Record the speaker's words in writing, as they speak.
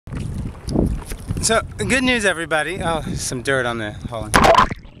So, good news everybody. Oh, some dirt on the hole.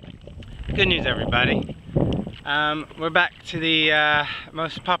 Good news everybody. We're back to the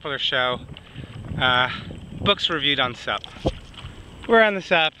most popular show, books reviewed on SUP. We're on the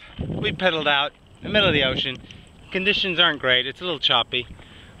SUP, we pedaled out in the middle of the ocean. Conditions aren't great, it's a little choppy,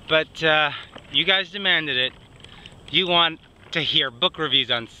 but you guys demanded it. You want to hear book reviews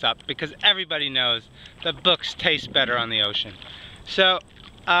on SUP because everybody knows that books taste better on the ocean. So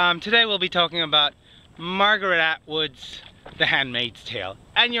today we'll be talking about Margaret Atwood's The Handmaid's Tale.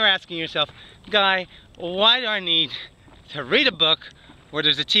 And you're asking yourself, Guy, why do I need to read a book where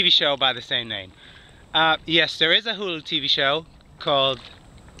there's a TV show by the same name? Yes, there is a Hulu TV show called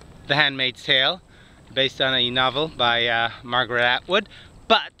The Handmaid's Tale, based on a novel by Margaret Atwood,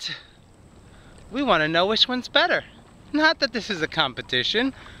 but we want to know which one's better. Not that this is a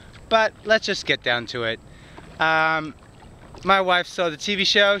competition, but let's just get down to it. My wife saw the TV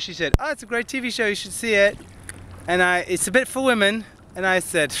show. She said, "Oh, it's a great TV show, you should see it." And it's a bit for women. And I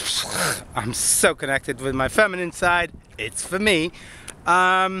said, I'm so connected with my feminine side, it's for me.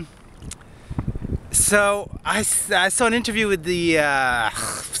 So I saw an interview with the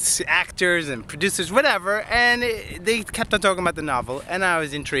actors and producers, whatever, and they kept on talking about the novel, and I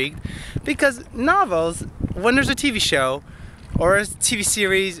was intrigued because novels, when there's a TV show or a TV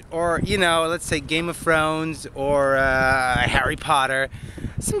series, or, you know, let's say Game of Thrones or Harry Potter,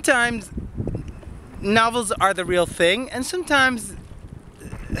 sometimes novels are the real thing, and sometimes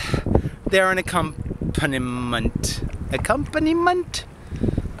they're an accompaniment.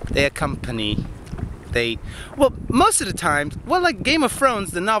 Well, most of the time, well, like Game of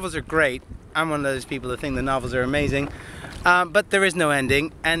Thrones, the novels are great. I'm one of those people that think the novels are amazing. But there is no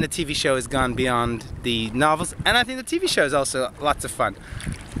ending, and the TV show has gone beyond the novels, and I think the TV show is also lots of fun.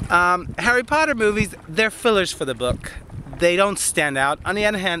 Harry Potter movies, they're fillers for the book. They don't stand out. On the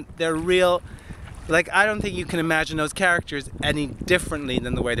other hand, they're real. Like, I don't think you can imagine those characters any differently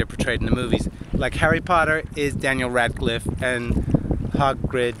than the way they're portrayed in the movies. Like, Harry Potter is Daniel Radcliffe and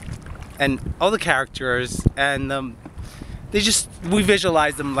Hagrid and all the characters, and we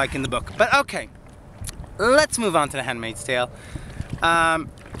visualize them like in the book. But okay, let's move on to The Handmaid's Tale. The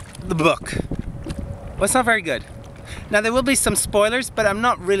book. Well, it's not very good. Now, there will be some spoilers, but I'm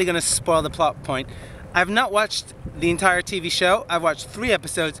not really going to spoil the plot point. I've not watched the entire TV show. I've watched 3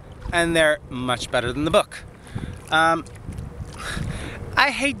 episodes, and they're much better than the book. I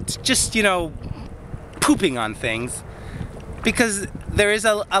hate just, you know, pooping on things, because there is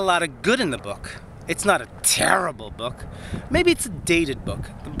a lot of good in the book. It's not a terrible book. Maybe it's a dated book.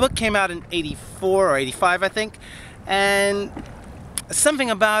 The book came out in '84 or '85, I think, and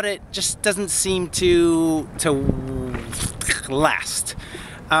something about it just doesn't seem to last.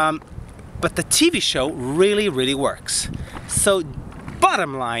 But the TV show really works. So,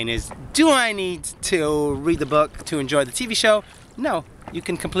 bottom line is, do I need to read the book to enjoy the TV show? No, you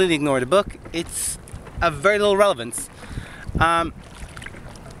can completely ignore the book. It's of very little relevance.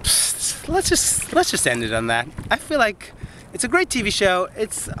 Let's just end it on that. I feel like it's a great TV show.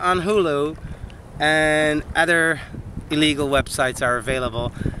 It's on Hulu, and other illegal websites are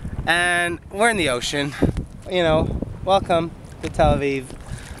available. And we're in the ocean. You know, welcome to Tel-Aviv.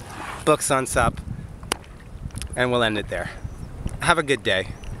 Books on SUP. And we'll end it there. Have a good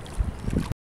day.